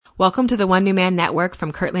Welcome to the One New Man Network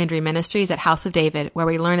from Kurt Landry Ministries at House of David, where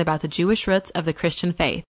we learn about the Jewish roots of the Christian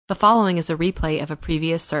faith. The following is a replay of a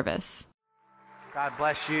previous service. God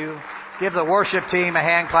bless you. Give the worship team a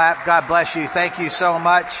hand clap. God bless you. Thank you so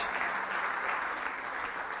much.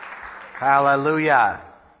 Hallelujah.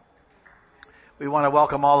 We want to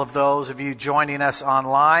welcome all of those of you joining us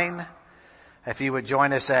online. If you would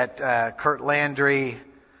join us at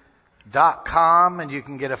kurtlandry.com, and you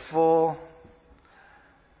can get a full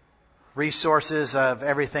resources of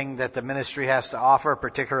everything that the ministry has to offer,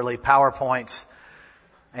 particularly PowerPoints.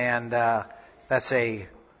 And that's a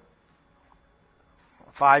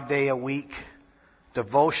 5-day-a-week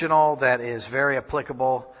devotional that is very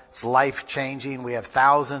applicable. It's life-changing. We have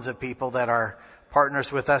thousands of people that are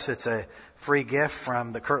partners with us. It's a free gift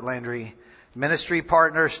from the Kurt Landry Ministry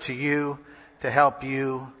partners to you to help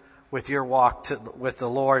you with your walk with the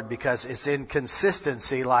Lord, because it's in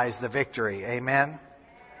consistency lies the victory. Amen.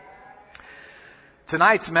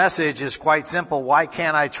 Tonight's message is quite simple. Why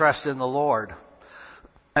can't I trust in the Lord?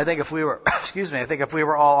 I think if we were, if we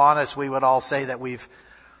were all honest, we would all say that we've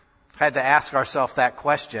had to ask ourselves that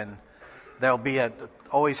question. There'll be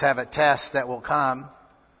always have a test that will come,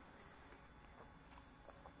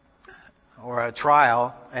 or a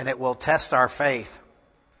trial, and it will test our faith.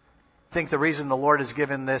 I think the reason the Lord has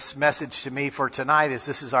given this message to me for tonight is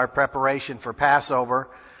this is our preparation for Passover.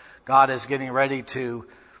 God is getting ready to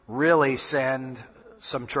really send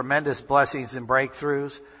some tremendous blessings and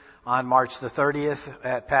breakthroughs on March the 30th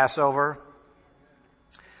at Passover.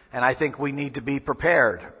 And I think we need to be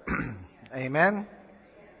prepared. Amen.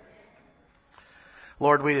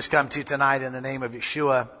 Lord, we just come to you tonight in the name of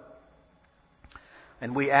Yeshua,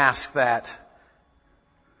 and we ask that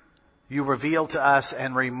you reveal to us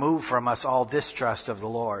and remove from us all distrust of the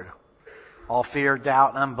Lord, all fear,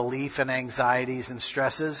 doubt, unbelief, and anxieties and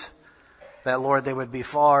stresses. That, Lord, they would be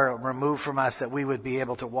far removed from us, that we would be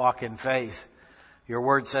able to walk in faith. Your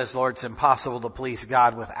word says, Lord, it's impossible to please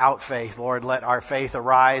God without faith. Lord, let our faith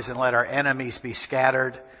arise and let our enemies be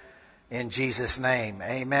scattered in Jesus' name.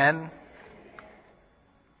 Amen.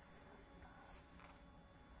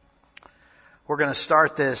 We're going to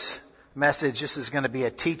start this message. This is going to be a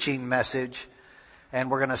teaching message. And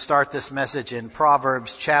we're going to start this message in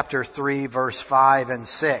Proverbs chapter 3, verse 5 and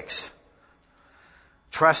 6.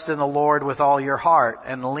 Trust in the Lord with all your heart,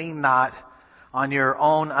 and lean not on your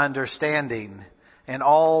own understanding. In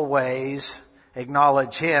all ways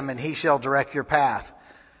acknowledge him, and he shall direct your path.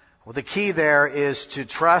 Well, the key there is to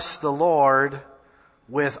trust the Lord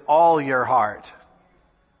with all your heart.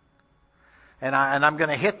 And I'm going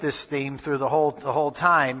to hit this theme through the whole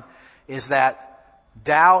time, is that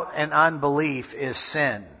doubt and unbelief is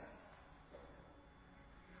sin.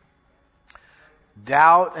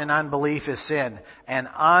 Doubt and unbelief is sin. And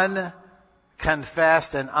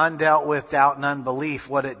unconfessed and undealt with doubt and unbelief,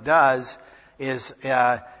 what it does is,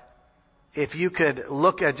 if you could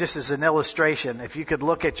look at, just as an illustration, if you could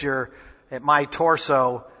look at my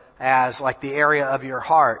torso as like the area of your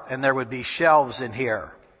heart, and there would be shelves in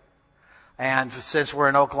here. And since we're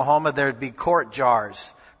in Oklahoma, there'd be courting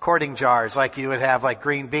jars, like you would have like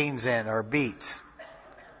green beans in, or beets.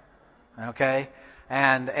 Okay?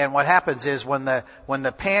 And what happens is when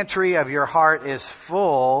the pantry of your heart is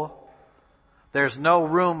full, there's no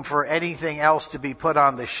room for anything else to be put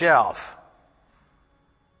on the shelf.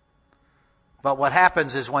 But what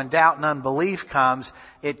happens is when doubt and unbelief comes,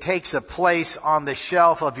 it takes a place on the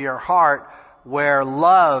shelf of your heart where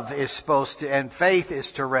love is supposed to, and faith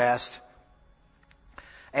is to rest,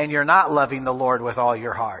 and you're not loving the Lord with all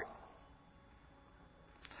your heart.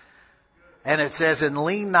 And it says, and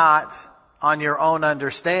lean not on your own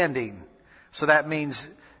understanding. So that means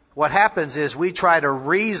what happens is we try to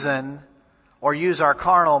reason or use our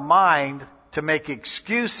carnal mind to make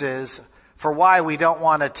excuses for why we don't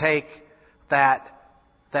want to take that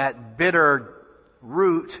bitter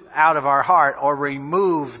root out of our heart, or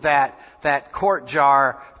remove that quart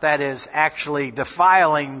jar that is actually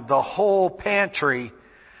defiling the whole pantry.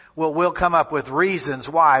 We'll come up with reasons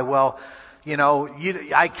why. Well,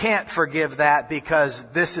 I can't forgive that because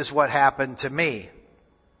this is what happened to me.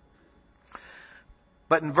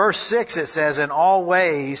 But in verse 6 it says, in all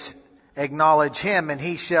ways acknowledge him, and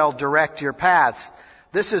he shall direct your paths.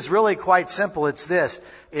 This is really quite simple. It's this: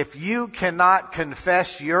 if you cannot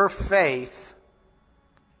confess your faith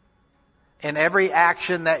in every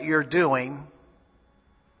action that you're doing,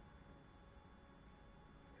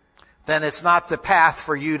 then it's not the path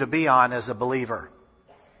for you to be on as a believer.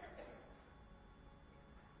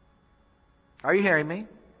 Are you hearing me?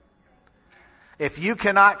 If you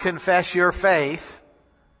cannot confess your faith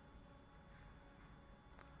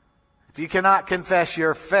If you cannot confess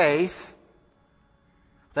your faith,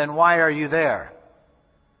 then why are you there?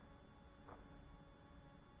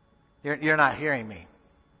 You're not hearing me.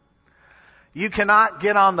 You cannot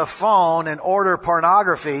get on the phone and order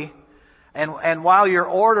pornography, and while you're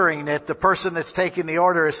ordering it, the person that's taking the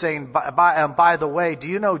order is saying, by the way, do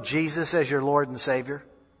you know Jesus as your Lord and Savior?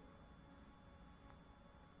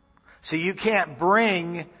 See, you can't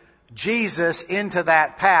bring Jesus into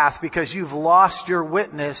that path because you've lost your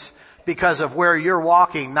witness because of where you're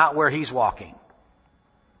walking, not where He's walking.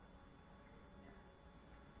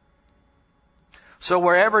 So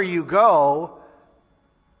wherever you go,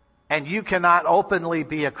 and you cannot openly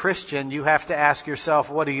be a Christian, you have to ask yourself,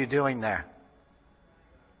 what are you doing there?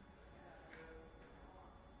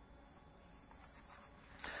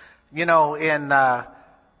 You know, in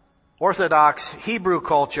Orthodox Hebrew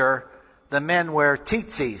culture, the men wear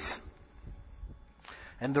tzitzis.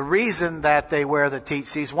 And the reason that they wear the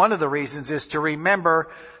tzitzis, one of the reasons, is to remember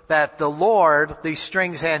that the Lord, these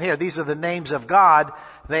strings hang here, these are the names of God,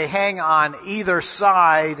 they hang on either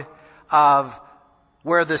side of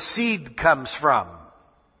where the seed comes from.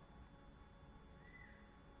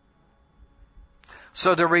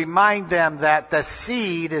 So to remind them that the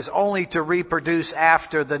seed is only to reproduce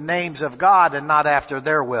after the names of God and not after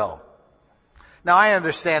their will. Now I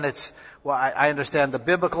understand I understand the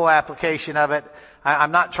biblical application of it.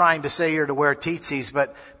 I'm not trying to say you're to wear tzitzis,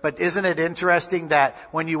 but isn't it interesting that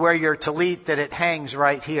when you wear your tallit that it hangs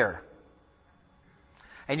right here?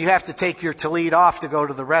 And you have to take your tallit off to go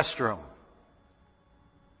to the restroom.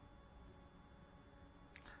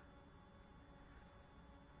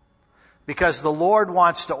 Because the Lord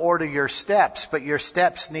wants to order your steps, but your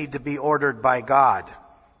steps need to be ordered by God.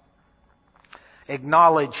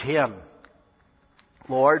 Acknowledge Him.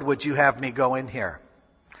 Lord, would you have me go in here?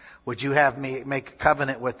 Would you have me make a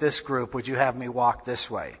covenant with this group? Would you have me walk this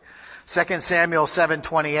way? 2 Samuel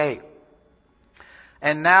 7:28.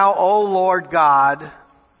 And now, O Lord God,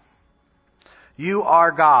 you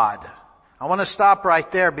are God. I want to stop right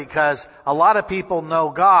there because a lot of people know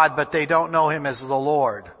God, but they don't know Him as the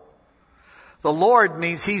Lord. The Lord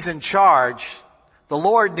means He's in charge. The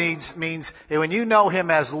Lord means when you know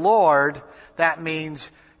Him as Lord, that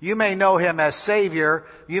means you may know Him as Savior,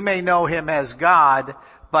 you may know Him as God,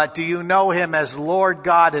 but do you know Him as Lord,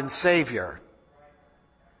 God, and Savior?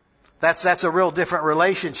 That's a real different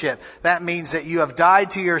relationship. That means that you have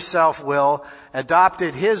died to your self-will,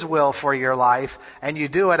 adopted His will for your life, and you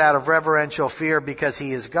do it out of reverential fear because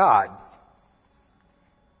He is God.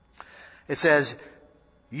 It says,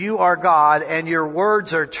 you are God, and your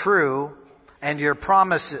words are true, and you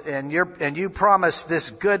promise this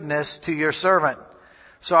goodness to your servant.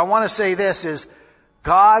 So I want to say this is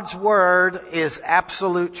God's word is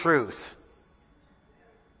absolute truth.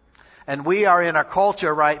 And we are in a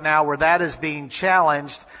culture right now where that is being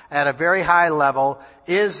challenged at a very high level.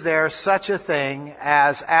 Is there such a thing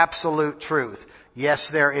as absolute truth? Yes,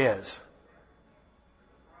 there is.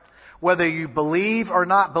 Whether you believe or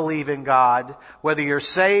not believe in God, whether you're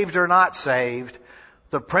saved or not saved,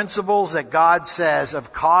 the principles that God says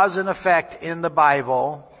of cause and effect in the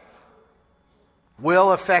Bible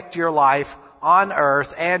will affect your life on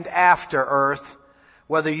earth and after earth,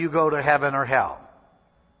 whether you go to heaven or hell.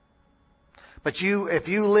 But if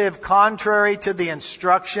you live contrary to the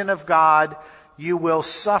instruction of God, you will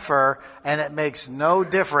suffer, and it makes no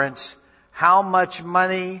difference how much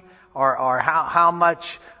money or how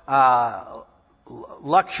much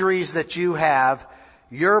luxuries that you have.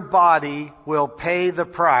 Your body will pay the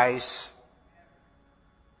price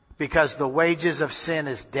because the wages of sin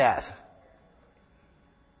is death.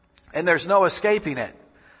 And there's no escaping it.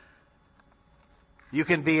 You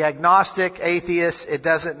can be agnostic, atheist, it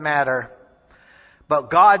doesn't matter. But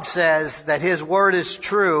God says that His word is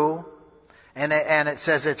true, and it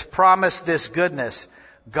says it's promised this goodness.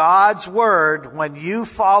 God's word, when you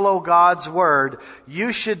follow God's word,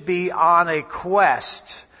 you should be on a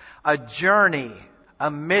quest, a journey, a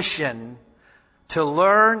mission to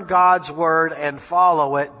learn God's word and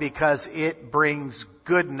follow it because it brings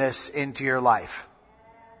goodness into your life.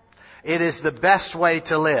 It is the best way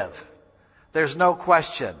to live. There's no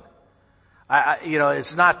question.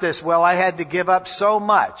 It's not this, well, I had to give up so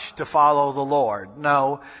much to follow the Lord.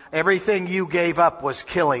 No, everything you gave up was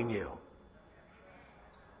killing you.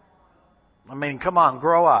 I mean, come on,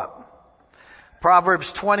 grow up.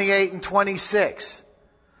 Proverbs 28:26.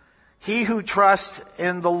 He who trusts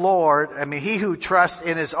in the Lord, he who trusts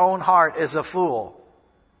in his own heart is a fool.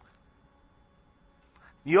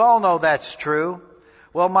 You all know that's true.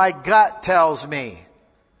 Well, my gut tells me.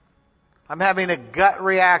 I'm having a gut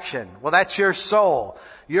reaction. Well, that's your soul.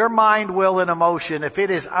 Your mind, will, and emotion, if it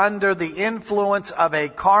is under the influence of a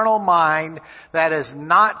carnal mind that is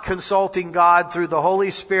not consulting God through the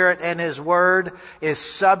Holy Spirit and His Word, is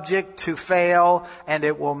subject to fail, and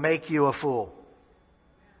it will make you a fool.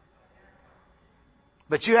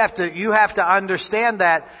 But you have to understand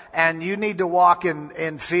that, and you need to walk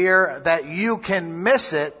in fear that you can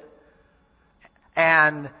miss it,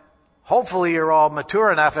 and hopefully you're all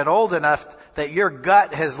mature enough and old enough that your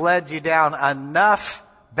gut has led you down enough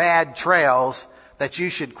bad trails that you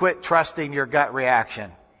should quit trusting your gut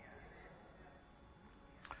reaction.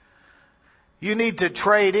 You need to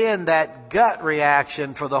trade in that gut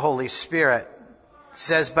reaction for the Holy Spirit. It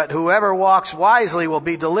says, but whoever walks wisely will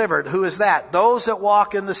be delivered. Who is that? Those that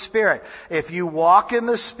walk in the Spirit. If you walk in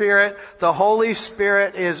the Spirit, the Holy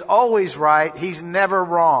Spirit is always right. He's never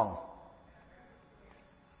wrong.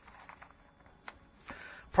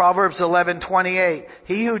 Proverbs 11:28,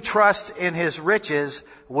 he who trusts in his riches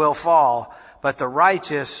will fall, but the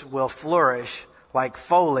righteous will flourish like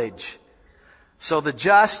foliage. So the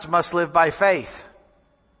just must live by faith,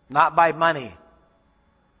 not by money.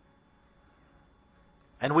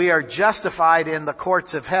 And we are justified in the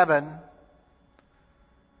courts of heaven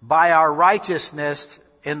by our righteousness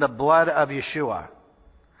in the blood of Yeshua.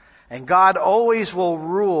 And God always will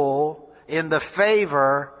rule in the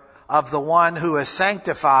favor of the one who is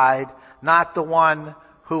sanctified, not the one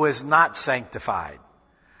who is not sanctified.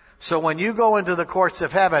 So when you go into the courts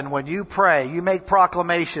of heaven, when you pray, you make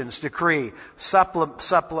proclamations, decree, supplication.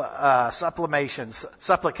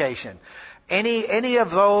 Any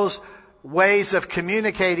of those ways of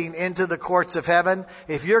communicating into the courts of heaven,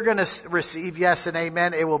 if you're going to receive yes and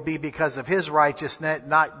amen, it will be because of His righteousness,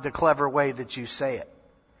 not the clever way that you say it.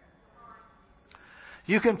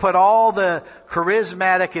 You can put all the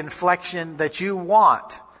charismatic inflection that you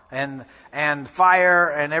want and fire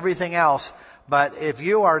and everything else, but if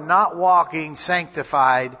you are not walking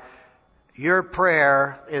sanctified, your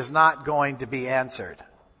prayer is not going to be answered.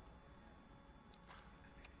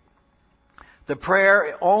 The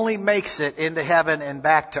prayer only makes it into heaven and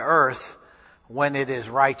back to earth when it is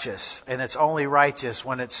righteous, and it's only righteous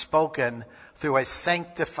when it's spoken through a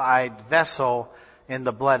sanctified vessel in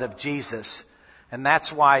the blood of Jesus. And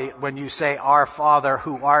that's why when you say, Our Father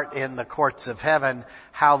who art in the courts of heaven,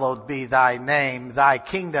 hallowed be thy name, thy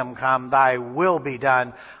kingdom come, thy will be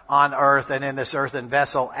done on earth and in this earthen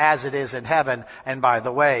vessel as it is in heaven. And by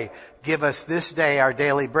the way, give us this day our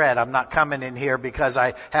daily bread. I'm not coming in here because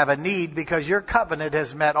I have a need, because your covenant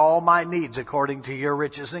has met all my needs according to your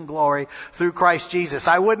riches and glory through Christ Jesus.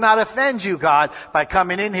 I would not offend you, God, by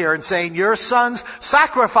coming in here and saying your son's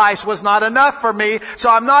sacrifice was not enough for me,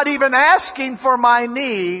 so I'm not even asking for my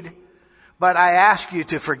need, but I ask you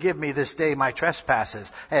to forgive me this day my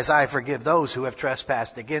trespasses, as I forgive those who have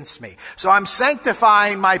trespassed against me. So I'm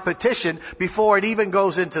sanctifying my petition before it even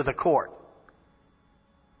goes into the court.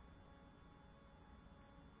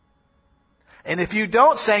 And if you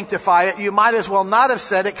don't sanctify it, you might as well not have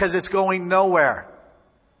said it, because it's going nowhere.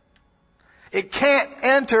 It can't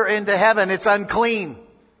enter into heaven. It's unclean.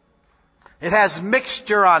 It has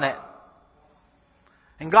mixture on it.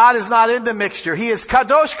 And God is not into mixture. He is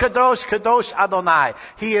Kadosh, Kadosh, Kadosh Adonai.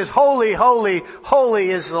 He is holy, holy,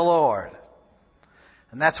 holy is the Lord.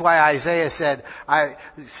 And that's why Isaiah said,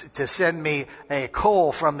 to send me a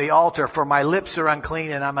coal from the altar, for my lips are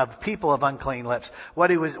unclean and I'm a people of unclean lips.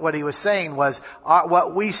 What he was saying was,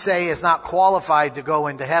 what we say is not qualified to go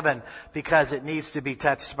into heaven because it needs to be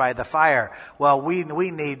touched by the fire. Well, we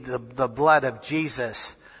need the blood of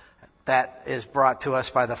Jesus that is brought to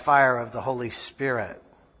us by the fire of the Holy Spirit.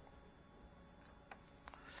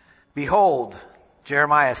 Behold,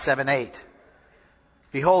 Jeremiah 7:8.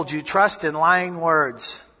 Behold, you trust in lying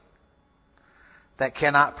words that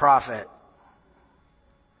cannot profit.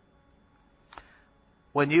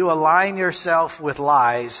 When you align yourself with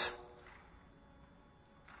lies,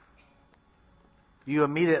 you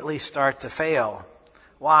immediately start to fail.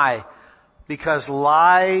 Why? Because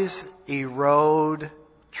lies erode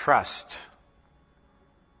trust.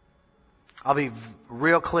 I'll be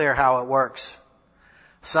real clear how it works.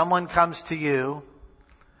 Someone comes to you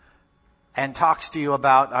and talks to you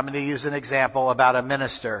about, I'm going to use an example, about a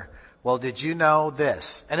minister. Well, did you know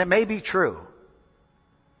this? And it may be true.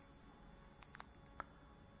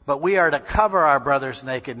 But we are to cover our brother's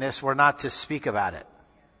nakedness. We're not to speak about it.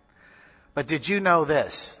 But did you know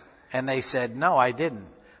this? And they said, no, I didn't.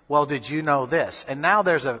 Well, did you know this? And now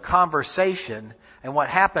there's a conversation, and what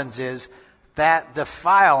happens is that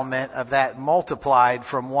defilement of that multiplied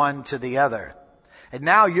from one to the other. And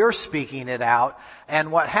now you're speaking it out,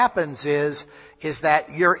 and what happens is is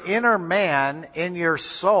that your inner man in your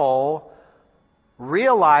soul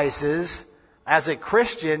realizes, as a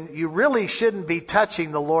Christian, you really shouldn't be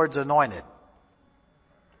touching the Lord's anointed.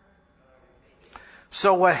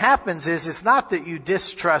 So what happens is, it's not that you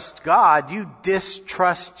distrust God, you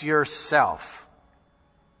distrust yourself.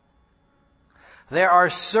 There are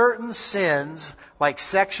certain sins, like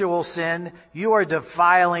sexual sin, you are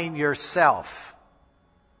defiling yourself.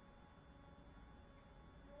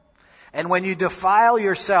 And when you defile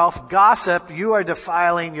yourself, gossip, you are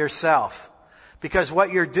defiling yourself. Because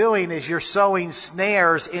what you're doing is you're sowing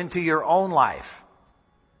snares into your own life.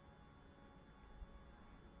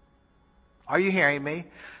 Are you hearing me?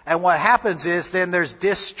 And what happens is then there's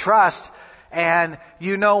distrust, and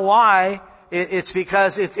you know why? It's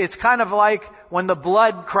because it's kind of like when the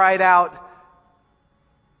blood cried out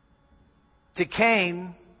to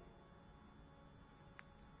Cain,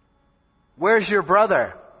 "Where's your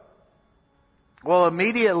brother?" Well,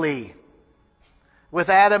 immediately with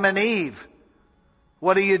Adam and Eve,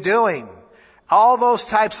 "What are you doing?" All those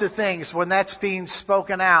types of things, when that's being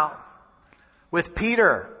spoken out. With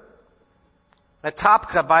Peter at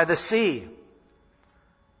Topka by the sea,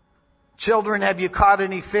 "Children, have you caught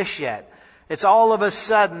any fish yet?" It's all of a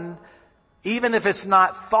sudden, even if it's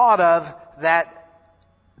not thought of, that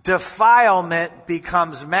defilement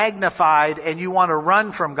becomes magnified, and you want to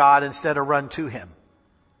run from God instead of run to Him.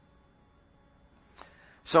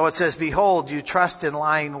 So it says, "Behold, you trust in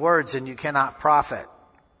lying words, and you cannot profit."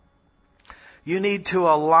 You need to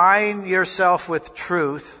align yourself with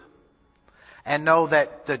truth and know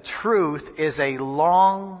that the truth is a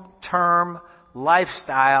long-term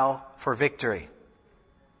lifestyle for victory.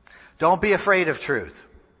 Don't be afraid of truth.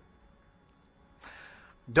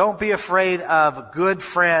 Don't be afraid of good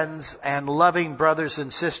friends and loving brothers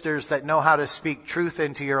and sisters that know how to speak truth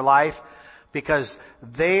into your life, because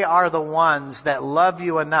they are the ones that love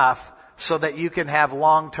you enough so that you can have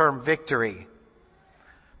long-term victory.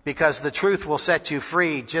 Because the truth will set you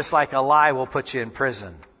free, just like a lie will put you in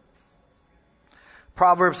prison.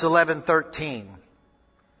 Proverbs 11:13.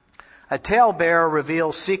 A talebearer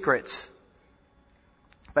reveals secrets,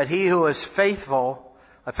 but he who is faithful,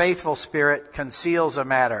 a faithful spirit, conceals a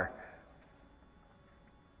matter.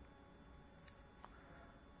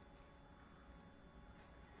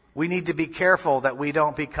 We need to be careful that we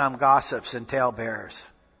don't become gossips and talebearers.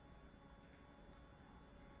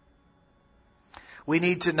 We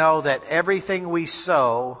need to know that everything we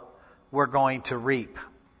sow, we're going to reap.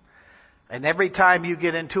 And every time you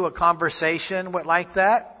get into a conversation like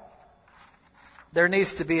that, there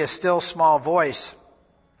needs to be a still small voice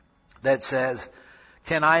that says,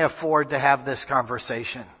 "Can I afford to have this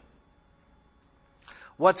conversation?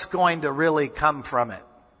 What's going to really come from it?"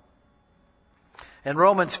 In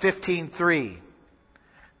Romans 15:3,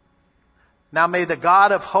 "Now may the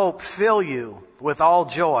God of hope fill you with all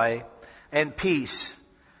joy and peace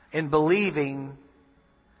in believing,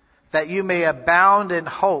 that you may abound in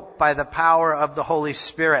hope by the power of the Holy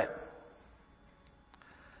Spirit."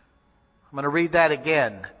 I'm going to read that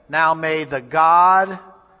again. "Now may the God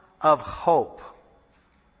of hope."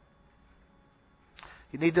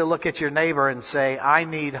 You need to look at your neighbor and say, "I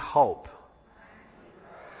need hope."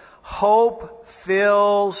 Hope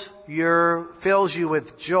fills you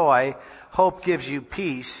with joy. Hope gives you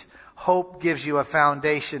peace. Hope gives you a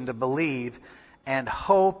foundation to believe. And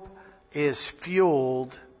hope is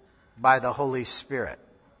fueled by the Holy Spirit.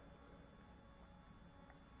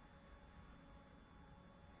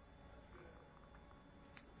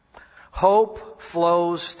 Hope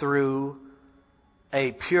flows through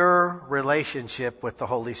a pure relationship with the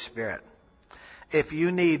Holy Spirit. If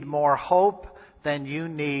you need more hope, then you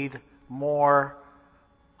need more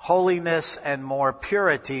holiness and more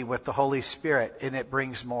purity with the Holy Spirit, and it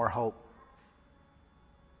brings more hope.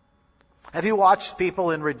 Have you watched people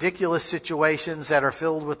in ridiculous situations that are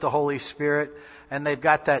filled with the Holy Spirit, and they've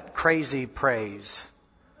got that crazy praise?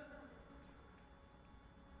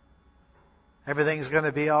 Everything's going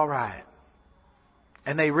to be all right.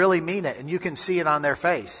 And they really mean it, and you can see it on their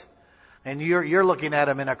face. And you're looking at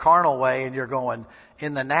them in a carnal way, and you're going,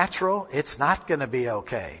 in the natural, it's not going to be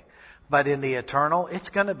okay. But in the eternal, it's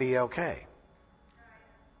going to be okay.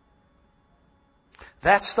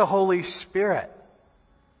 That's the Holy Spirit.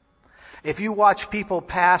 If you watch people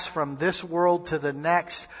pass from this world to the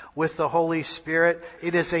next with the Holy Spirit,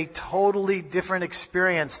 it is a totally different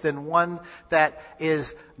experience than one that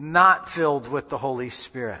is not filled with the Holy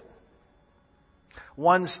Spirit.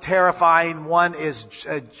 One's terrifying, one is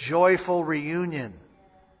a joyful reunion.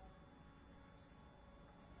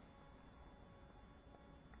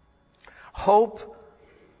 Hope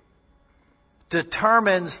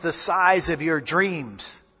determines the size of your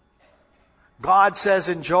dreams. God says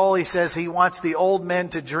in Joel, He says He wants the old men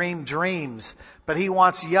to dream dreams, but He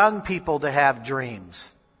wants young people to have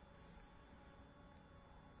dreams.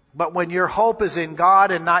 But when your hope is in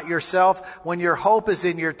God and not yourself, when your hope is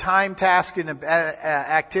in your time, task, and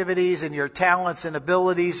activities, and your talents and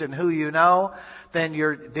abilities and who you know, then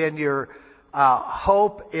your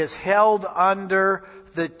hope is held under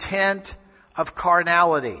the tent of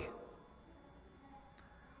carnality.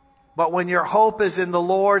 But when your hope is in the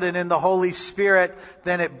Lord and in the Holy Spirit,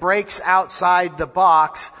 then it breaks outside the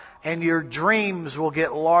box and your dreams will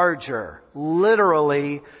get larger.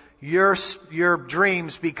 Literally, your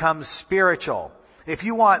dreams become spiritual. If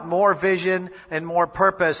you want more vision and more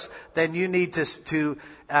purpose, then you need to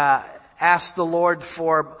ask the Lord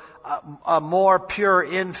for a more pure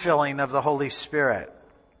infilling of the Holy Spirit.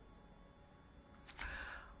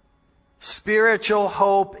 Spiritual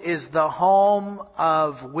hope is the home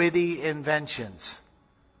of witty inventions.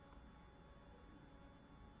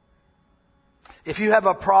 If you have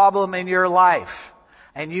a problem in your life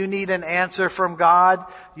and you need an answer from God,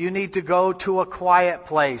 you need to go to a quiet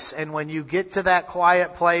place. And when you get to that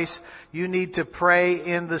quiet place, you need to pray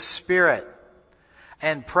in the Spirit.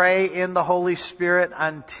 And pray in the Holy Spirit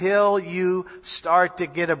until you start to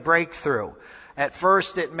get a breakthrough. At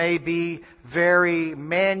first it may be very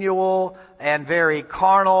manual and very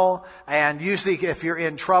carnal, and usually if you're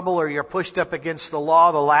in trouble or you're pushed up against the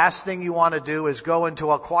law, the last thing you want to do is go into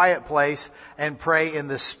a quiet place and pray in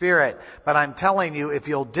the Spirit. But I'm telling you, if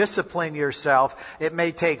you'll discipline yourself, it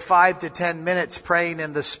may take 5 to 10 minutes praying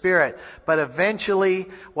in the Spirit. But eventually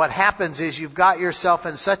what happens is you've got yourself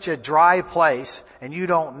in such a dry place and you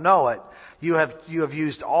don't know it. You have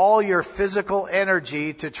used all your physical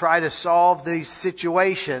energy to try to solve these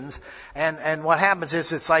situations. And what happens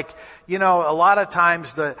is it's like, a lot of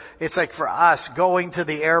times it's like for us going to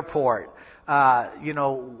the airport.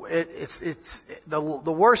 It's the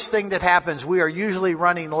worst thing that happens. We are usually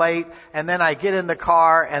running late and then I get in the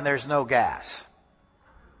car and there's no gas.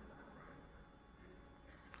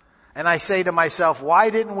 And I say to myself,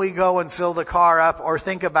 why didn't we go and fill the car up or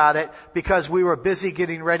think about it? Because we were busy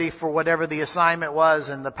getting ready for whatever the assignment was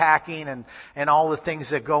and the packing and all the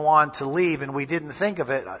things that go on to leave, and we didn't think of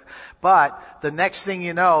it. But the next thing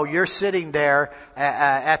you know, you're sitting there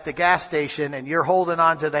at the gas station and you're holding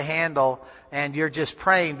on to the handle and you're just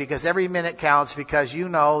praying because every minute counts, because you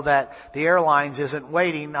know that the airlines isn't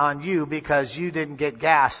waiting on you because you didn't get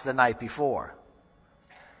gas the night before.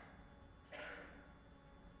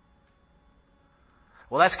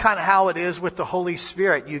 Well, that's kind of how it is with the Holy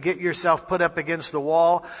Spirit. You get yourself put up against the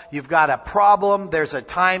wall. You've got a problem. There's a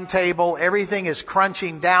timetable. Everything is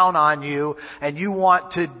crunching down on you, and you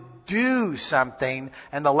want to do something.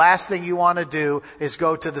 And the last thing you want to do is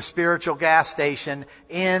go to the spiritual gas station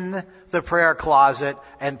in the prayer closet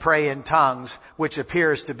and pray in tongues, which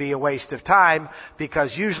appears to be a waste of time,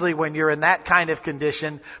 because usually when you're in that kind of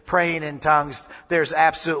condition, praying in tongues, there's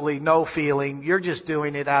absolutely no feeling. You're just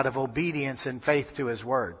doing it out of obedience and faith to His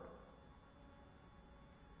Word.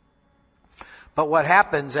 But what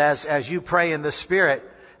happens as you pray in the Spirit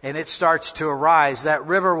and it starts to arise, that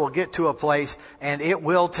river will get to a place and it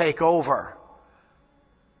will take over.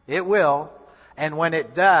 It will. And when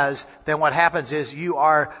it does, then what happens is you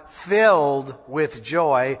are filled with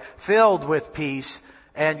joy, filled with peace,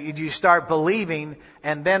 and you start believing,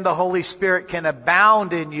 and then the Holy Spirit can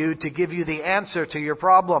abound in you to give you the answer to your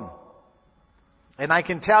problem. And I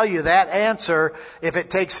can tell you that answer, if it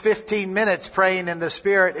takes 15 minutes praying in the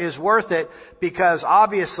Spirit, is worth it, because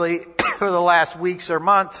obviously for the last weeks or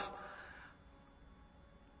months,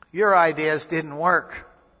 your ideas didn't work.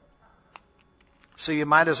 So you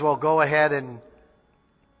might as well go ahead and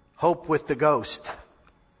hope with the ghost.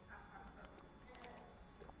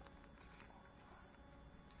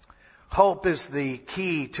 Hope is the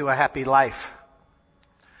key to a happy life.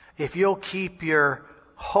 If you'll keep your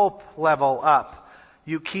hope level up,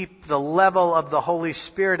 you keep the level of the Holy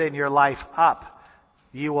Spirit in your life up,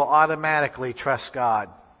 you will automatically trust God.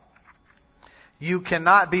 You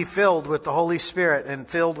cannot be filled with the Holy Spirit and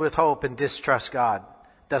filled with hope and distrust God.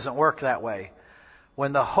 It doesn't work that way.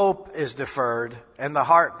 When the hope is deferred and the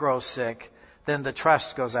heart grows sick, then the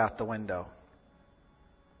trust goes out the window.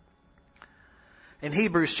 In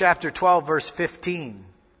Hebrews chapter 12, verse 15,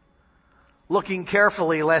 looking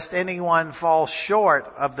carefully lest anyone fall short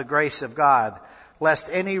of the grace of God, lest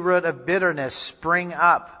any root of bitterness spring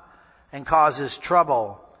up and causes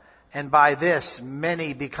trouble, and by this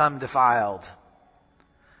many become defiled.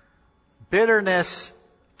 Bitterness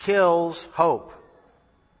kills hope.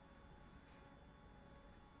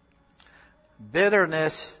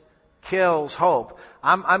 Bitterness kills hope.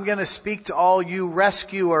 I'm going to speak to all you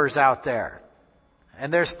rescuers out there.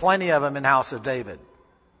 And there's plenty of them in House of David.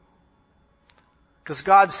 Because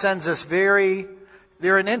God sends us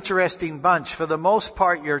they're an interesting bunch. For the most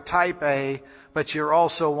part, you're type A, but you're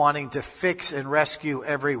also wanting to fix and rescue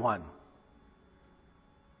everyone.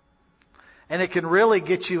 And it can really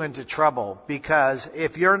get you into trouble, because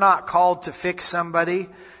if you're not called to fix somebody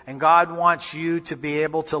and God wants you to be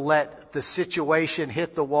able to let the situation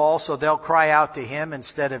hit the wall so they'll cry out to Him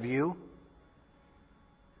instead of you.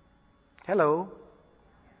 Hello.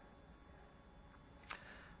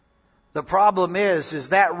 The problem is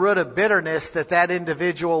that root of bitterness that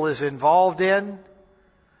individual is involved in,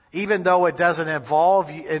 even though it doesn't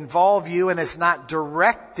involve you and it's not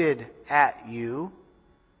directed at you,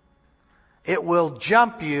 it will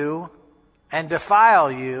jump you and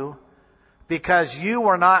defile you because you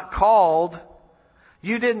were not called.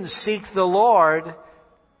 You didn't seek the Lord.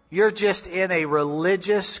 You're just in a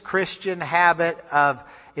religious Christian habit of,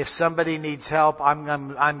 if somebody needs help, I'm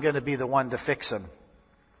going to be the one to fix them.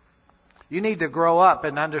 You need to grow up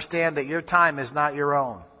and understand that your time is not your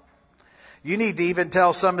own. You need to even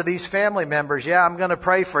tell some of these family members, yeah, I'm going to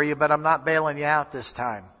pray for you, but I'm not bailing you out this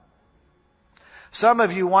time. Some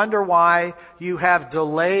of you wonder why you have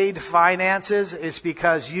delayed finances. It's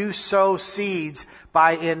because you sow seeds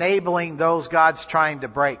by enabling those God's trying to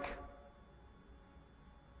break.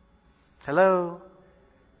 Hello?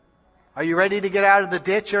 Are you ready to get out of the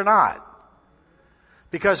ditch or not?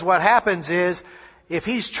 Because what happens is, if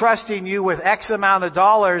He's trusting you with X amount of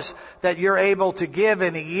dollars that you're able to give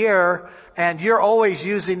in a year, and you're always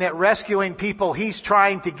using it rescuing people He's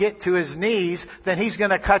trying to get to His knees, then He's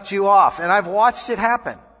going to cut you off. And I've watched it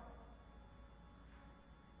happen.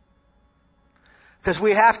 Because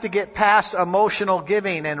we have to get past emotional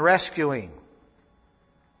giving and rescuing.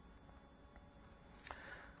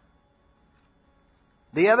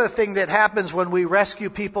 The other thing that happens when we rescue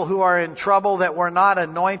people who are in trouble that we're not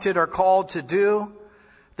anointed or called to do,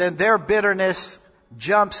 then their bitterness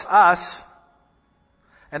jumps us,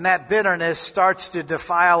 and that bitterness starts to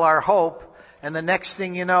defile our hope, and the next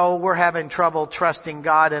thing you know, we're having trouble trusting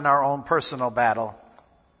God in our own personal battle.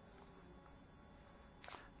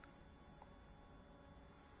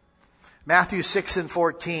 Matthew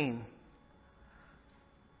 6:14.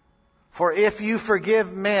 For if you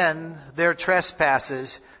forgive men their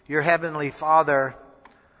trespasses, your heavenly Father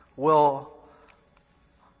will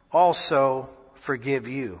also forgive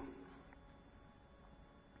you.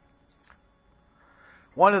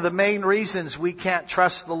 One of the main reasons we can't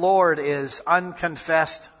trust the Lord is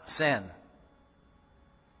unconfessed sin.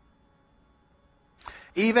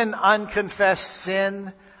 Even unconfessed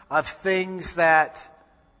sin of things that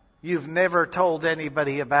you've never told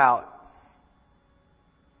anybody about.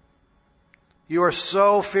 You are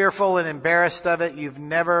so fearful and embarrassed of it, you've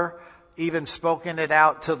never even spoken it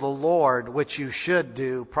out to the Lord, which you should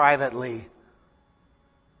do privately.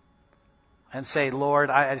 And say, Lord,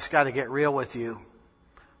 I just got to get real with you.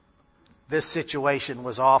 This situation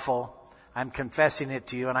was awful. I'm confessing it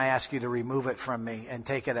to you, and I ask you to remove it from me and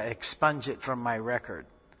expunge it from my record.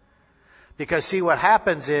 Because see, what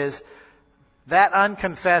happens is that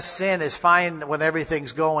unconfessed sin is fine when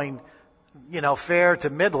everything's going, fair to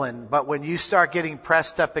middling. But when you start getting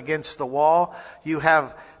pressed up against the wall,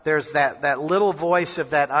 there's that little voice of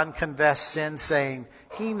that unconfessed sin saying,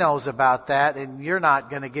 He knows about that, and you're not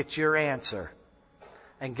going to get your answer.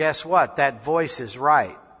 And guess what? That voice is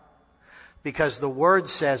right. Because the Word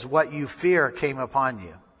says what you fear came upon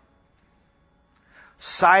you.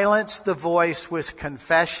 Silence the voice with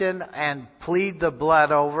confession and plead the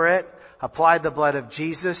blood over it. Apply the blood of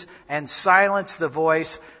Jesus and silence the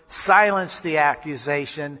voice, silence the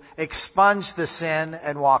accusation, expunge the sin,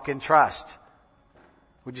 and walk in trust.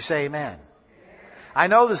 Would you say amen? I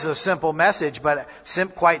know this is a simple message, but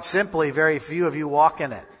quite simply, very few of you walk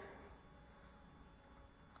in it.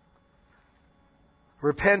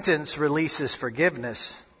 Repentance releases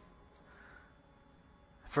forgiveness.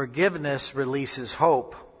 Forgiveness releases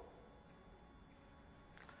hope.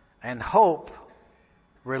 And hope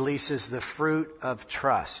releases the fruit of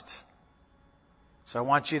trust. So I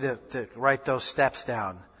want you to write those steps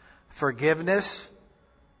down. Forgiveness,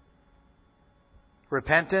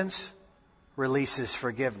 repentance, releases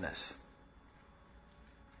forgiveness.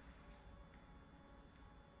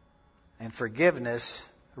 And forgiveness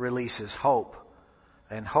releases hope.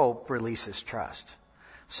 And hope releases trust.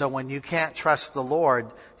 So when you can't trust the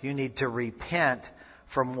Lord, you need to repent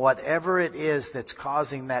from whatever it is that's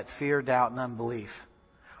causing that fear, doubt, and unbelief.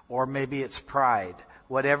 Or maybe it's pride.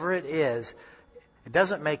 Whatever it is, It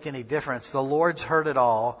doesn't make any difference. The Lord's heard it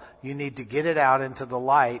all. You need to get it out into the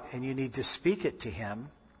light, and you need to speak it to Him.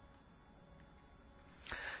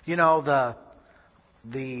 You know,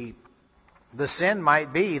 the sin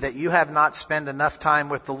might be that you have not spent enough time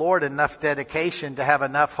with the Lord, enough dedication to have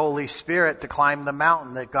enough Holy Spirit to climb the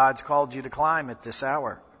mountain that God's called you to climb at this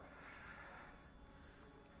hour.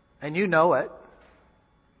 And you know it.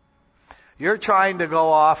 You're trying to go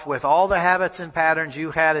off with all the habits and patterns you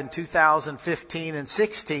had in 2015 and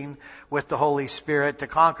 16 with the Holy Spirit to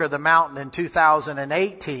conquer the mountain in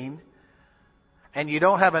 2018, and you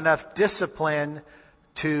don't have enough discipline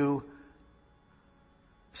to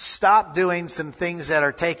stop doing some things that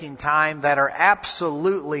are taking time, that are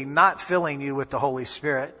absolutely not filling you with the Holy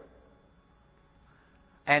Spirit,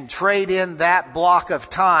 and trade in that block of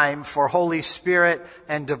time for Holy Spirit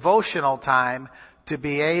and devotional time to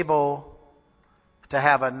be able to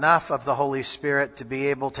have enough of the Holy Spirit to be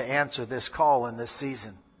able to answer this call in this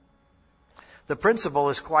season. The principle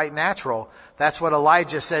is quite natural. That's what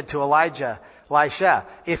Elijah said to Elisha,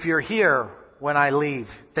 if you're here when I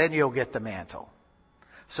leave, then you'll get the mantle.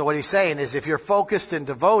 So what he's saying is, if you're focused and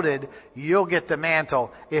devoted, you'll get the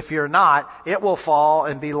mantle. If you're not, it will fall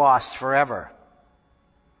and be lost forever.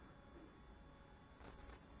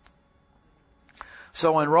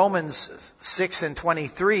 So in Romans 6 and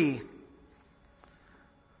 23,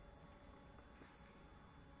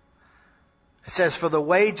 it says, for the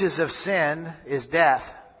wages of sin is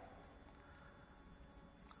death,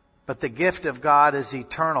 but the gift of God is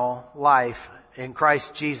eternal life in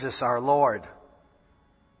Christ Jesus our Lord.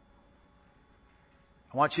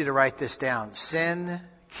 I want you to write this down. Sin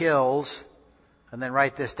kills, and then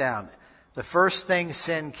write this down. The first thing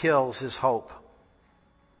sin kills is hope.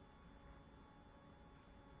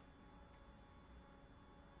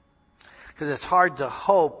 Because it's hard to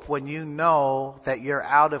hope when you know that you're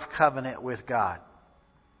out of covenant with God.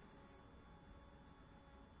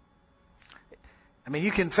 I mean,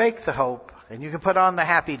 you can fake the hope and you can put on the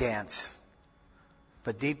happy dance.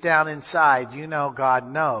 But deep down inside, you know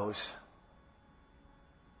God knows.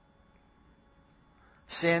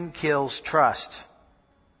 Sin kills trust.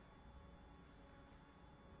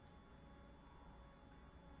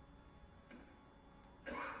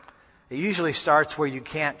 It usually starts where you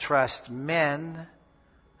can't trust men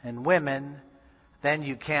and women, then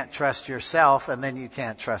you can't trust yourself, and then you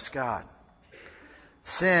can't trust God.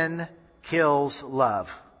 Sin kills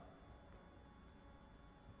love.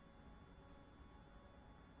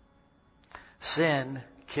 Sin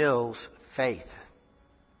kills faith.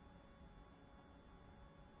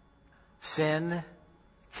 Sin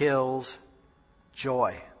kills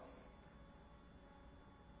joy.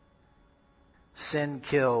 Sin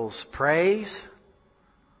kills praise.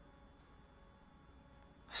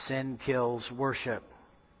 Sin kills worship.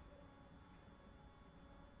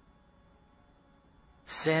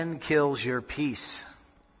 Sin kills your peace.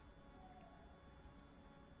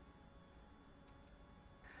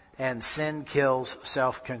 And sin kills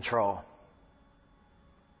self-control.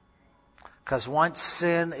 Because once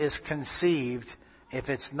sin is conceived, if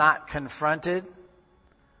it's not confronted,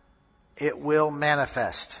 it will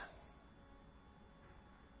manifest.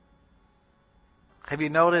 Have you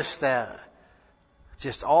noticed that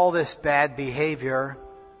just all this bad behavior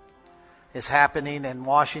is happening in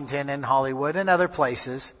Washington and Hollywood and other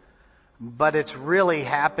places, but it's really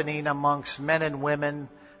happening amongst men and women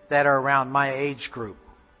that are around my age group?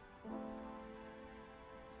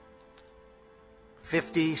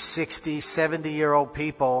 50, 60, 70-year-old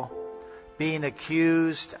people being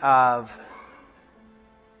accused of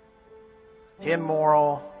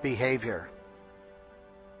immoral behavior.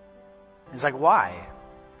 It's like, why?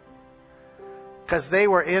 Because they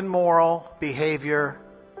were immoral behavior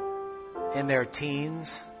in their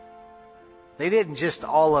teens. They didn't just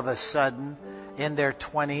all of a sudden in their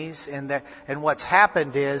 20s. And what's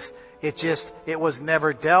happened is it was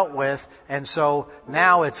never dealt with. And so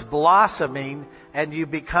now it's blossoming and you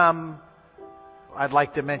become, I'd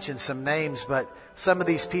like to mention some names, but some of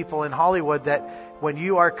these people in Hollywood that when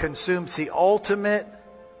you are consumed, see, ultimate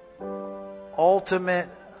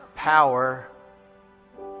power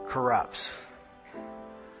corrupts.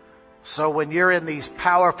 So when you're in these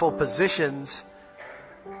powerful positions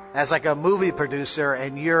as like a movie producer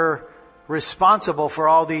and you're responsible for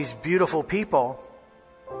all these beautiful people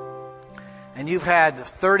and you've had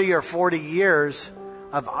 30 or 40 years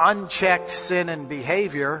of unchecked sin and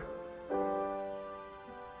behavior,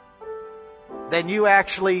 then you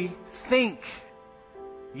actually think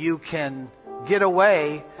you can get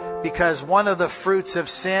away, because one of the fruits of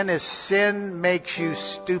sin is sin makes you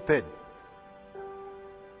stupid.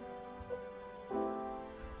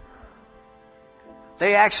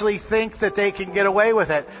 They actually think that they can get away with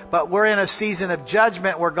it. But we're in a season of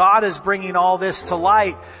judgment where God is bringing all this to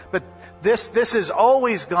light. But this has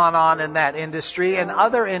always gone on in that industry and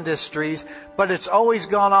other industries, but it's always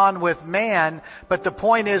gone on with man. But the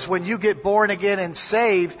point is, when you get born again and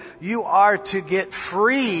saved, you are to get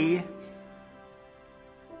free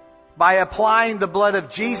by applying the blood of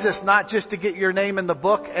Jesus, not just to get your name in the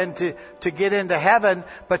book and to get into heaven,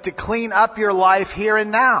 but to clean up your life here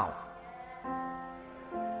and now.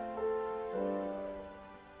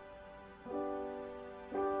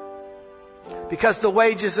 Because the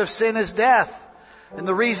wages of sin is death. And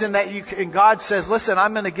the reason that and God says, listen,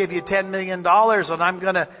 I'm going to give you $10 million and I'm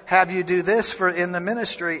going to have you do this in the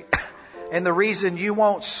ministry. And the reason you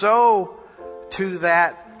won't sow to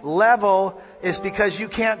that level is because you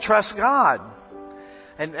can't trust God.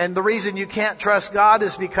 And the reason you can't trust God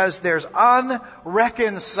is because there's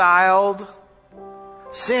unreconciled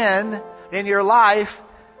sin in your life.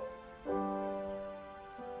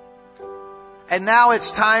 And now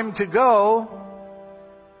it's time to go.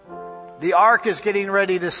 The ark is getting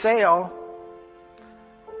ready to sail.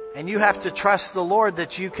 And you have to trust the Lord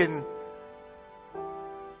that you can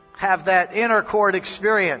have that inner court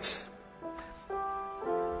experience.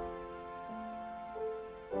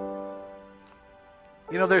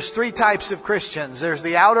 You know, there's 3 types of Christians. There's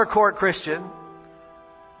the outer court Christian.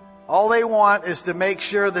 All they want is to make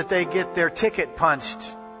sure that they get their ticket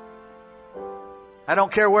punched. I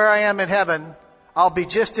don't care where I am in heaven. I'll be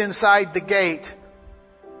just inside the gate.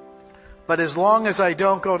 But as long as I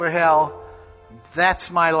don't go to hell,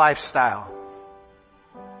 that's my lifestyle.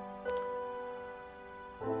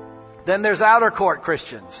 Then there's outer court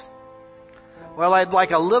Christians. Well, I'd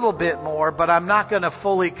like a little bit more, but I'm not going to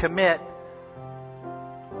fully commit.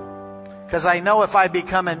 Because I know if I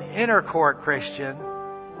become an inner court Christian,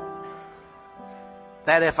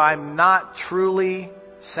 that if I'm not truly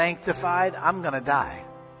sanctified, I'm going to die.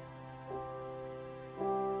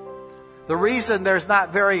 The reason there's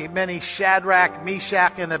not very many Shadrach,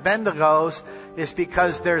 Meshach, and Abednegos is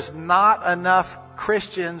because there's not enough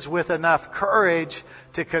Christians with enough courage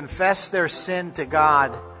to confess their sin to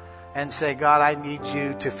God and say, God, I need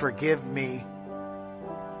you to forgive me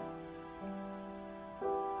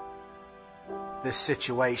this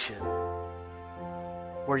situation,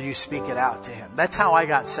 where you speak it out to him. That's how I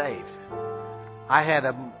got saved. I had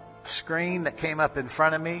a screen that came up in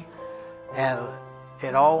front of me, and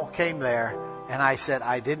it all came there, and I said,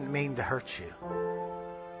 I didn't mean to hurt you.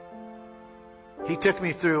 He took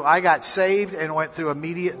me through, I got saved and went through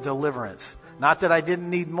immediate deliverance. Not that I didn't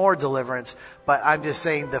need more deliverance, but I'm just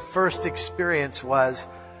saying the first experience was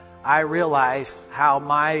I realized how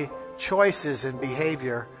my choices and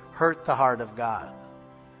behavior hurt the heart of God.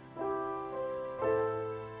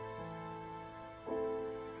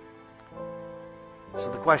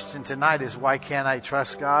 So the question tonight is, why can't I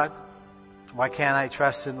trust God? Why can't I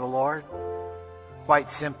trust in the Lord?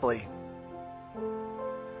 Quite simply,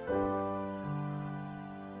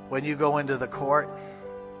 when you go into the court,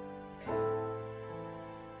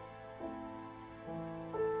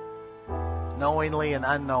 knowingly and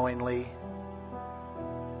unknowingly,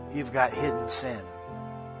 you've got hidden sin.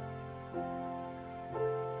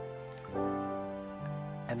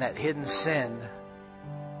 And that hidden sin,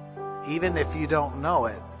 even if you don't know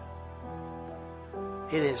it,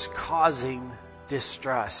 it is causing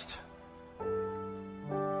distrust.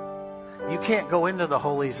 You can't go into the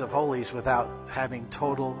holies of holies without having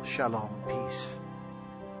total shalom, peace.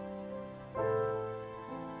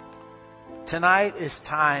 Tonight is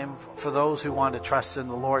time for those who want to trust in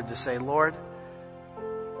the Lord to say, Lord,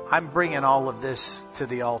 I'm bringing all of this to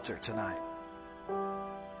the altar tonight.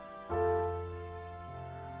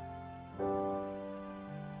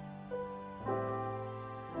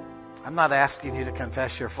 I'm not asking you to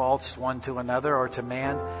confess your faults one to another or to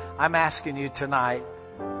man. I'm asking you tonight,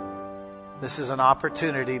 this is an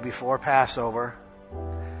opportunity before Passover.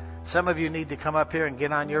 Some of you need to come up here and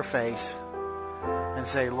get on your face and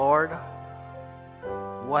say, Lord,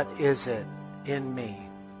 what is it in me?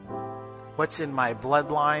 What's in my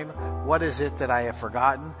bloodline? What is it that I have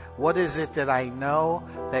forgotten? What is it that I know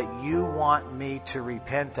that you want me to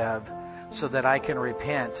repent of so that I can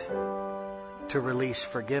repent to release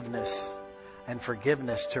forgiveness, and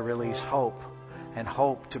forgiveness to release hope, and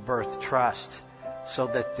hope to birth trust, so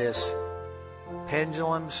that this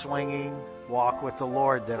pendulum swinging walk with the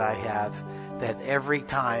Lord that I have, that every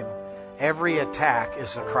time, every attack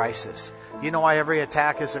is a crisis. You know why every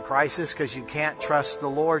attack is a crisis? Because you can't trust the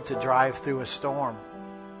Lord to drive through a storm.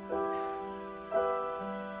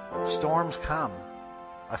 Storms come.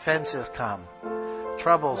 Offenses come.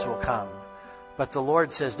 Troubles will come. But the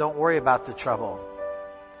Lord says, don't worry about the trouble.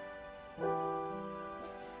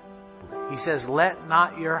 He says, let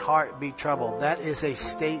not your heart be troubled. That is a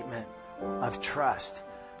statement of trust.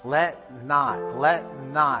 Let not.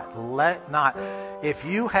 If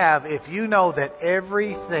you know that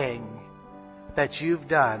everything that you've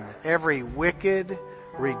done, every wicked,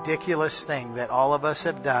 ridiculous thing that all of us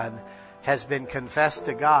have done has been confessed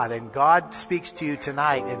to God, and God speaks to you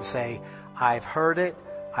tonight and say, I've heard it,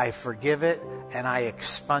 I forgive it, and I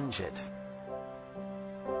expunge it,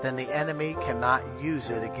 then the enemy cannot use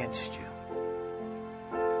it against you.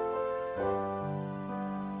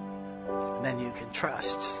 And then you can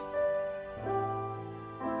trust.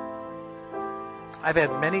 I've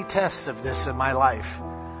had many tests of this in my life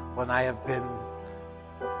when I have been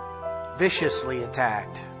viciously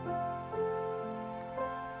attacked.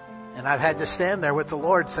 And I've had to stand there with the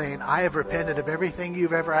Lord saying, I have repented of everything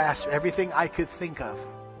you've ever asked, everything I could think of.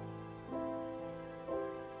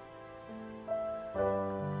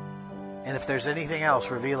 And if there's anything else,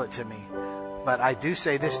 reveal it to me. But I do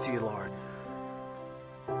say this to you, Lord.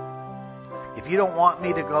 If you don't want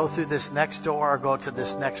me to go through this next door or go to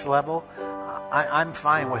this next level, I'm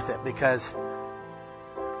fine with it, because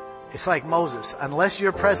it's like Moses. Unless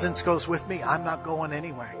your presence goes with me, I'm not going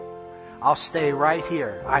anywhere. I'll stay right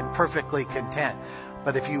here. I'm perfectly content.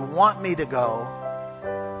 But if you want me to go,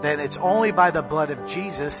 then it's only by the blood of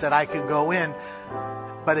Jesus that I can go in.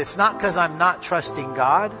 But it's not because I'm not trusting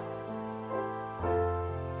God.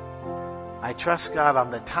 I trust God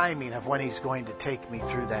on the timing of when He's going to take me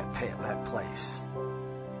through that place.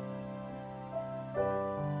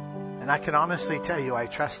 And I can honestly tell you, I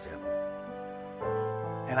trust Him.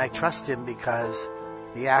 And I trust Him because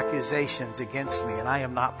the accusations against me, and I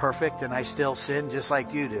am not perfect, and I still sin just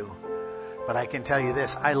like you do. But I can tell you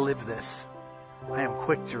this, I live this. I am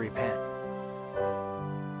quick to repent.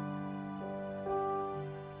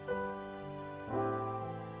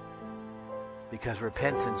 Because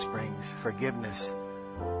repentance brings forgiveness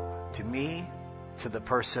to me, to the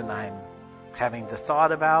person I'm having the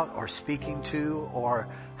thought about or speaking to or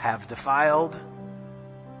have defiled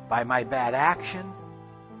by my bad action.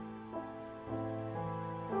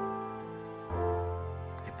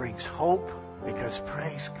 It brings hope because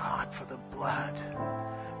praise God for the blood.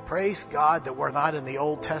 Praise God that we're not in the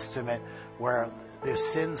Old Testament where their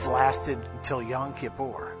sins lasted until Yom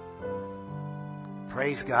Kippur.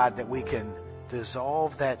 Praise God that we can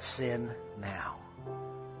dissolve that sin now.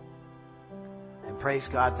 And praise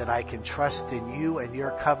God that I can trust in you and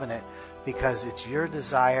your covenant, because it's your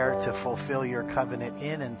desire to fulfill your covenant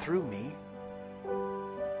in and through me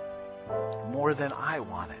more than I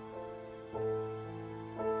want it.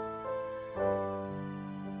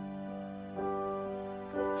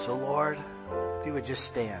 So Lord, if you would just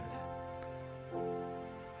stand.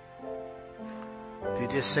 If you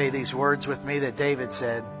just say these words with me that David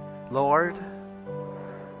said, Lord,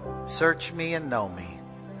 search me and know me,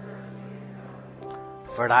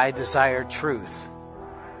 for I desire truth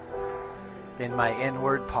in my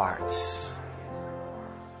inward parts.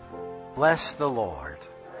 Bless the Lord,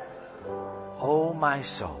 O my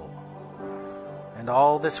soul, and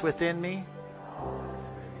all that's within me.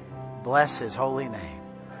 Bless His holy name.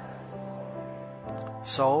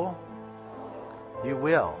 Soul, you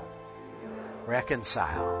will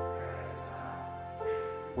reconcile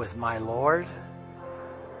with my Lord,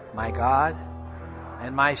 my God,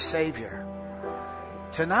 and my Savior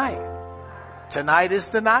tonight. Tonight is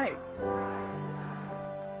the night.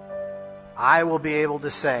 I will be able to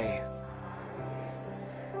say,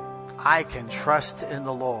 I can trust in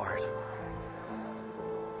the Lord,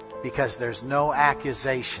 because there's no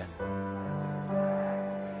accusation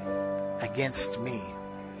against me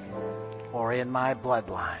or in my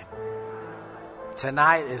bloodline.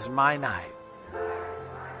 Tonight is my night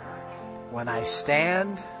when I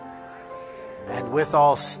stand and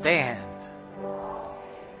withal stand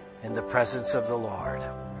in the presence of the Lord.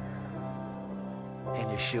 In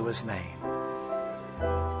Yeshua's name.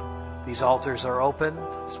 These altars are open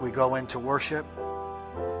as we go into worship.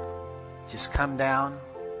 Just come down.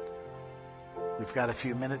 We've got a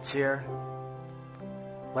few minutes here.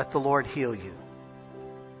 Let the Lord heal you.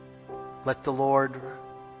 Let the Lord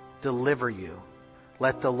deliver you.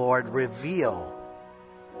 Let the Lord reveal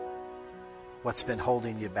what's been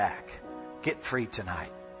holding you back. Get free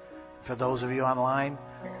tonight. For those of you online,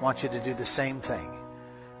 I want you to do the same thing.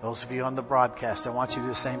 Those of you on the broadcast, I want you to do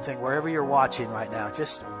the same thing. Wherever you're watching right now,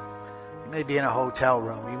 you may be in a hotel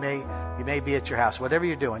room. You may be at your house. Whatever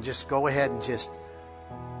you're doing, just go ahead and just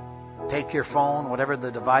take your phone, whatever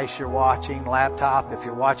the device you're watching, laptop, if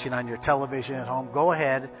you're watching on your television at home, go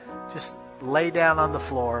ahead, just lay down on the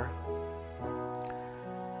floor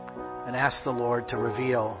and ask the Lord to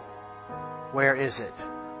reveal, where is it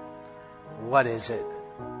What is it?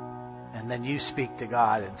 And then you speak to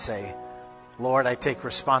God and say, Lord, I take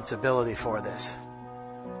responsibility for this.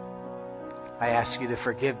 I ask you to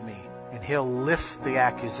forgive me. And He'll lift the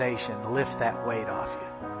accusation, lift that weight off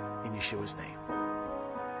you. In Yeshua's name.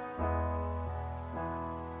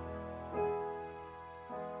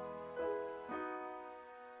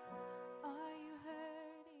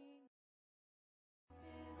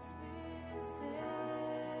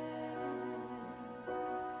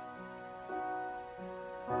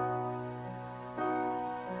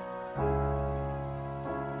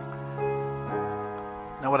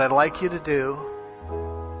 Now what I'd like you to do,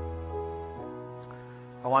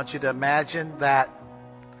 I want you to imagine that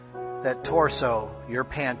torso, your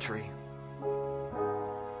pantry.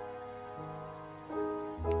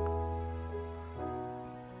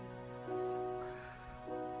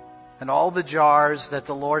 And all the jars that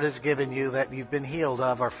the Lord has given you that you've been healed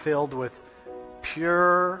of are filled with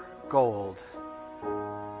pure gold.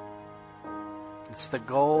 It's the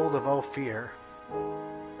gold of Ophir.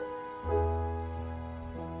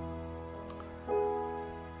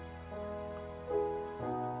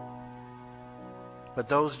 But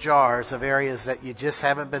those jars of areas that you just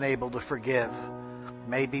haven't been able to forgive,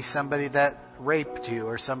 maybe somebody that raped you,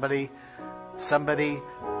 or somebody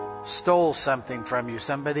stole something from you,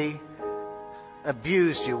 somebody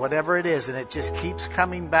abused you, whatever it is, and it just keeps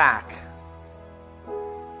coming back.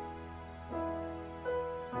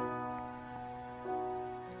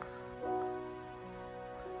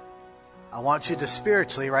 I want you to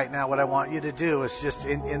spiritually right now, what I want you to do is just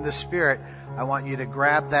in the spirit, I want you to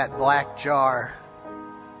grab that black jar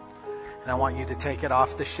and I want you to take it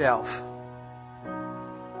off the shelf.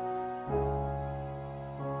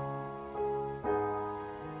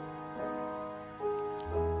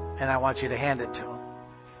 And I want you to hand it to him.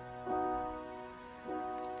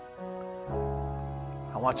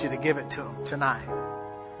 I want you to give it to him tonight.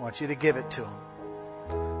 I want you to give it to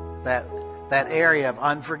him. That area of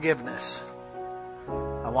unforgiveness,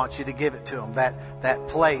 I want you to give it to him. That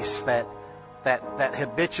place, that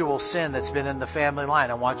habitual sin that's been in the family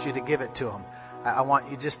line, I want you to give it to him. I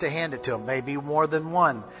want you just to hand it to him. Maybe more than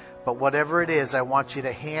one, but whatever it is, I want you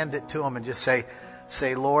to hand it to him and just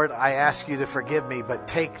say, Lord, I ask you to forgive me, but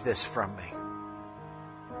take this from me.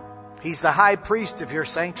 He's the high priest of your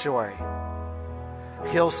sanctuary.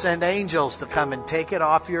 He'll send angels to come and take it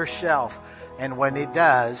off your shelf. And when he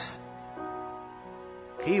does,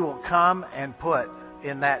 he will come and put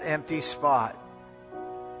in that empty spot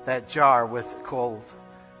that jar with gold.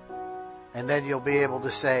 And then you'll be able to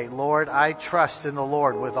say, Lord, I trust in the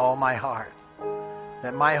Lord with all my heart,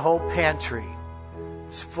 that my whole pantry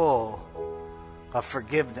is full of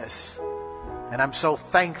forgiveness. And I'm so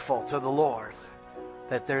thankful to the Lord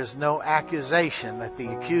that there's no accusation that the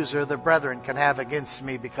accuser of the brethren can have against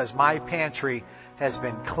me, because my pantry has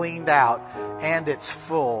been cleaned out and it's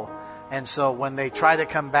full. And so when they try to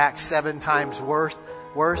come back 7 times worse,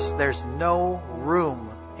 there's no room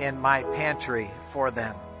in my pantry for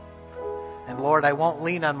them. And Lord, I won't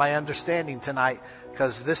lean on my understanding tonight,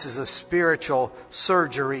 because this is a spiritual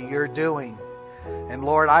surgery you're doing. And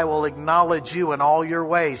Lord, I will acknowledge you in all your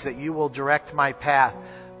ways, that you will direct my path.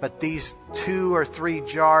 But these 2 or 3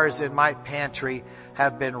 jars in my pantry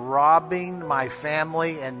have been robbing my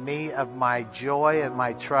family and me of my joy and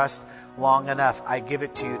my trust long enough. I give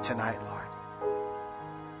it to you tonight, Lord.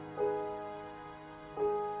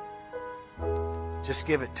 Just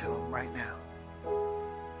give it to him right now.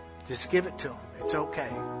 Just give it to him. It's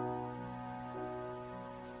okay.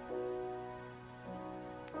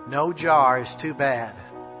 No jar is too bad.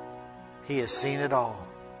 He has seen it all.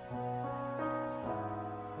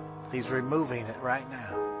 He's removing it right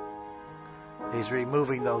now. He's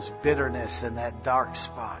removing those bitterness and that dark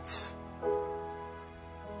spots.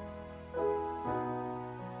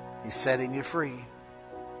 He's setting you free.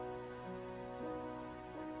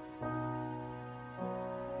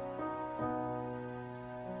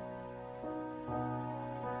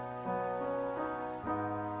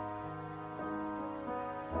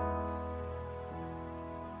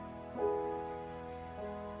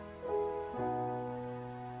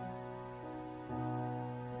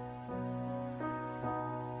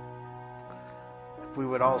 We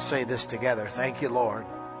would all say this together. Thank you, Lord.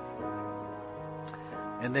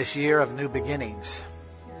 In this year of new beginnings,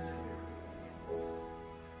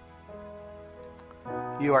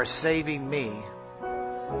 you are saving me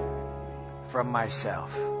from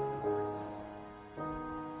myself.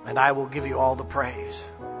 And I will give you all the praise.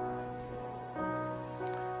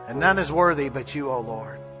 And none is worthy but you, O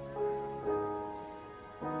Lord.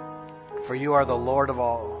 For you are the Lord of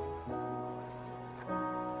all.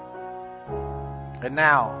 And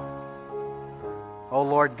now, O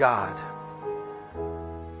Lord God,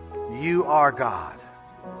 you are God,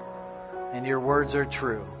 and your words are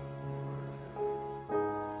true.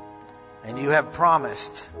 And you have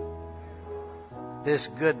promised this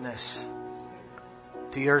goodness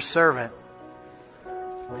to your servant,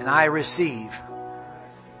 and I receive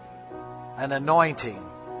an anointing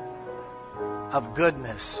of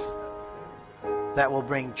goodness that will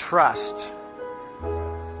bring trust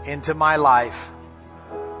into my life.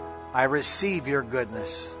 I receive your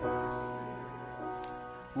goodness.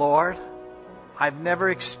 Lord, I've never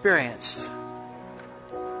experienced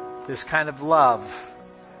this kind of love,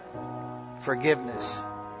 forgiveness,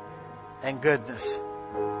 and goodness,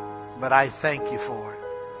 but I thank you for it.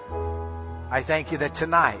 I thank you that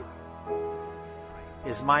tonight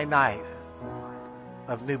is my night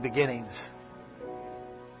of new beginnings.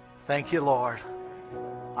 Thank you, Lord.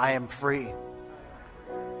 I am free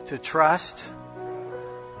to trust,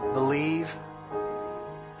 believe,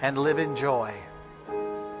 and live in joy.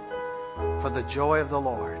 For the joy of the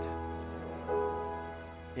Lord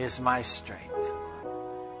is my strength.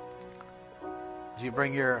 As you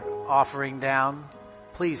bring your offering down,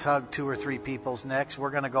 please hug 2 or 3 people's necks.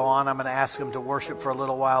 We're going to go on. I'm going to ask them to worship for a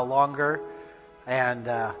little while longer and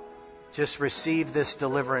just receive this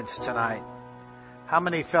deliverance tonight. How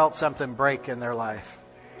many felt something break in their life?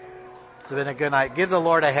 It's been a good night. Give the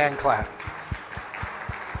Lord a hand clap.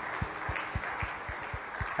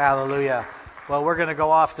 Hallelujah. Well, we're going to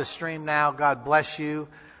go off the stream now. God bless you.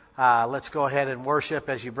 Let's go ahead and worship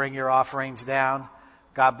as you bring your offerings down.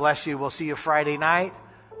 God bless you. We'll see you Friday night.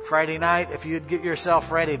 Friday night, if you'd get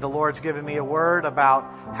yourself ready, the Lord's given me a word about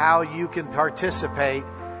how you can participate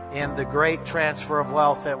in the great transfer of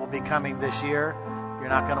wealth that will be coming this year. You're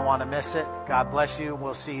not going to want to miss it. God bless you.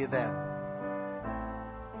 We'll see you then.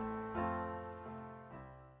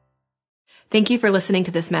 Thank you for listening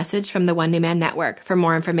to this message from the One New Man Network. For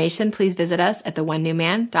more information, please visit us at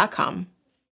theonenewman.com.